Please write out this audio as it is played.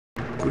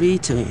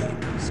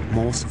Greetings,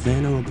 most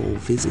venerable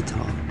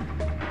visitor.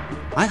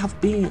 I have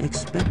been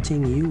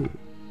expecting you.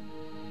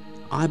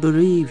 I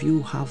believe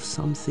you have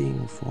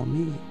something for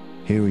me.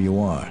 Here you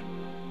are.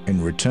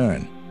 In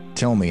return,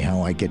 tell me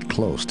how I get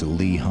close to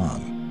Li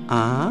Hong.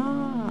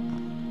 Ah,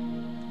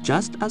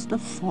 just as the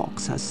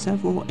fox has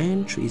several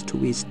entries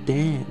to its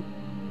den,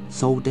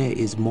 so there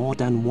is more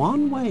than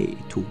one way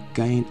to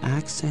gain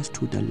access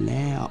to the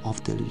lair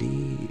of the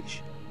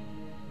liege.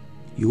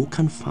 You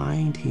can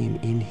find him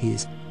in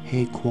his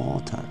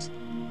headquarters,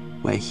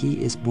 where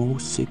he is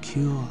most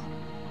secure,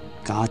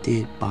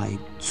 guarded by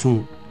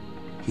Tzun,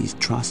 his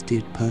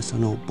trusted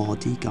personal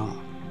bodyguard.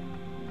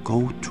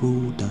 Go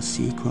through the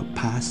secret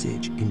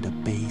passage in the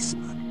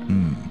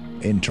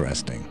basement.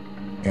 Interesting.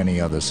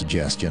 Any other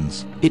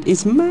suggestions? It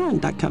is man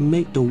that can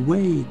make the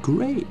way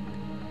great,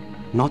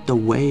 not the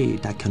way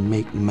that can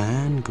make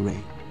man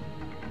great.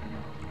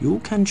 You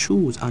can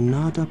choose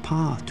another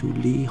path to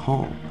Li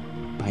Hong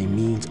by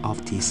means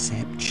of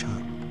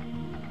deception.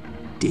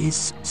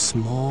 This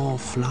small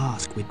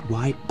flask with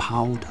white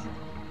powder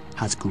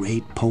has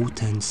great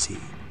potency.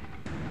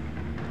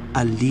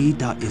 A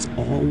leader is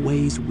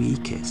always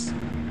weakest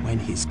when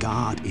his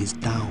guard is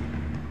down.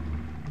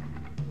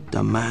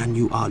 The man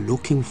you are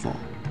looking for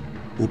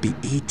will be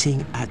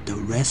eating at the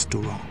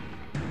restaurant.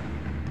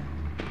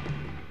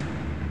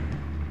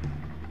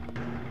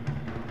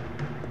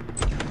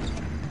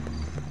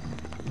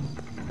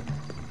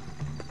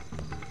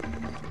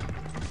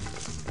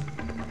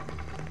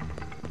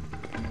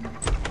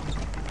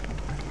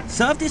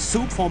 Serve this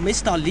soup for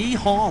Mr. Li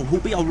Hong, who'll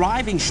be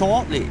arriving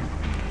shortly.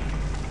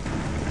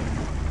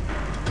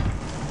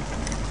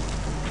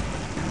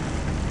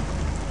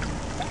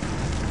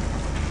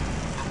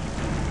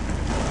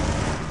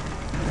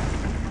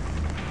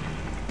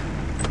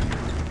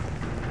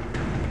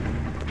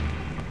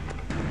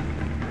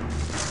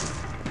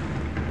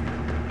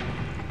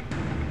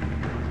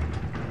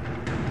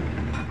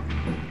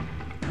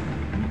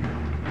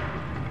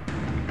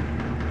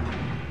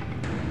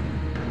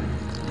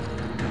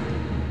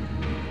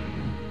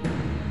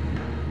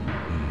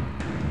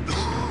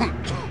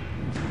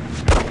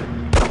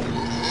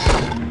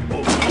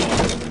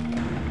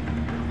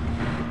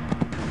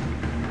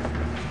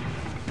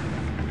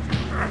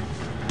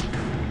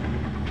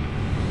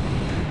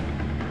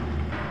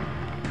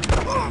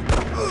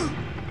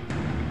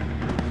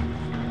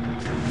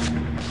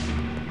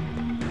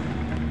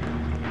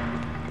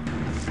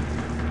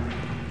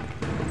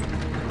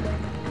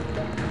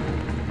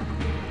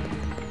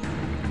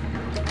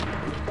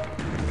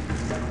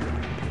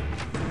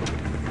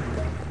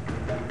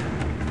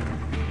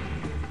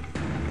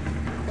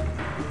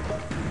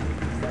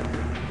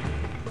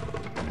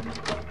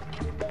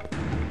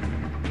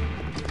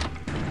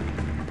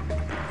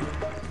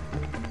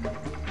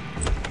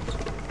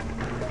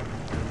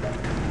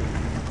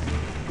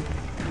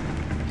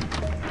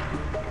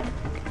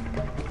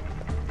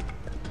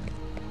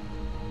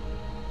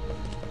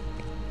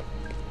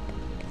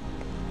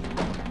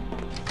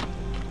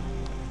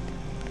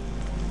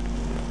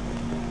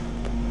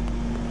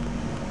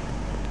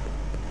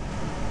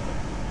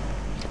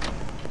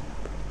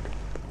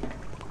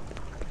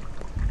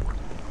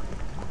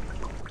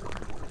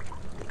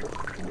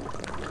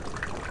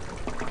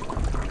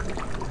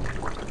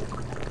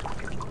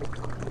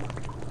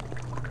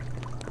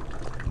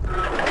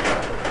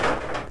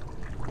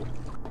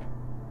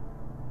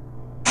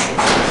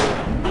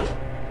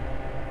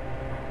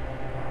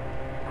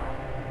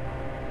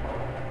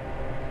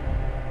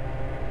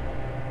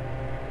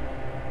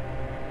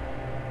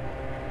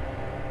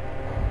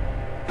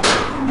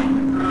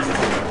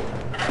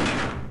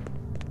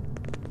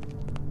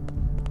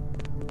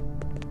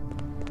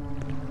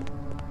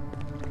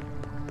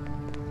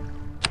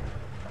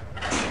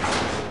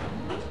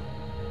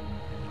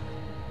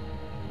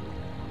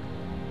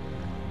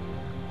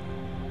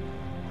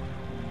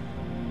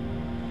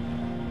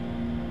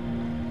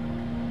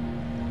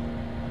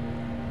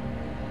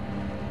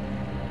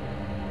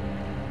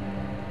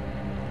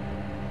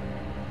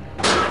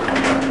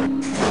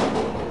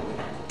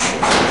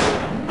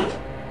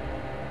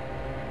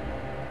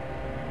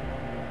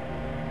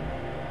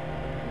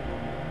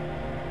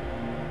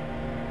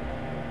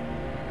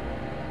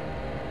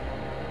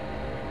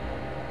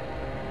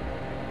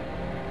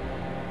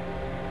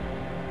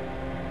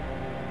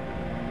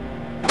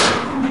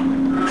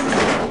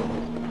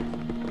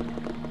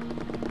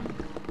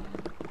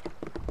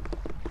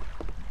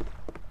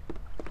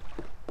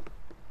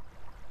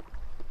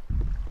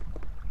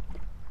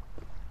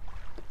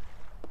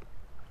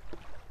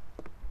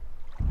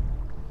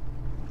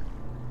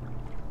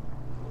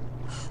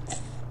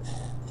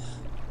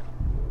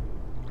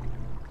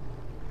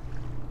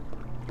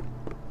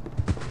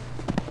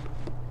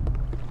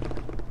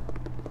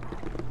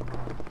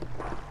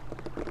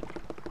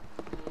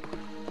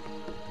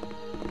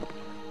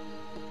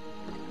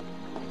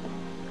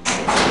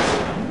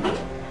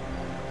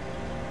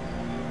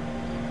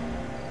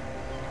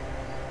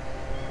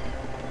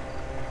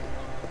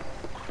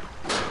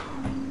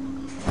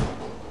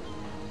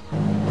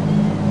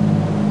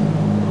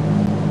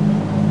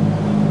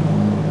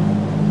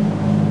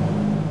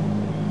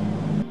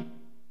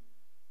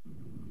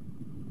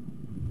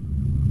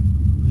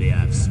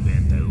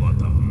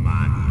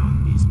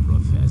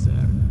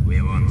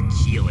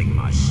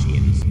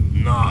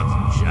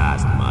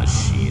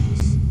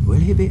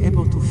 he be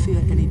able to feel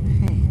any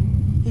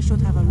pain? He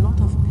should have a lot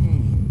of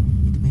pain.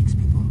 It makes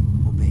people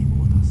obey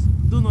orders.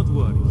 Do not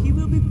worry, he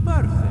will be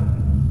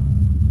perfect.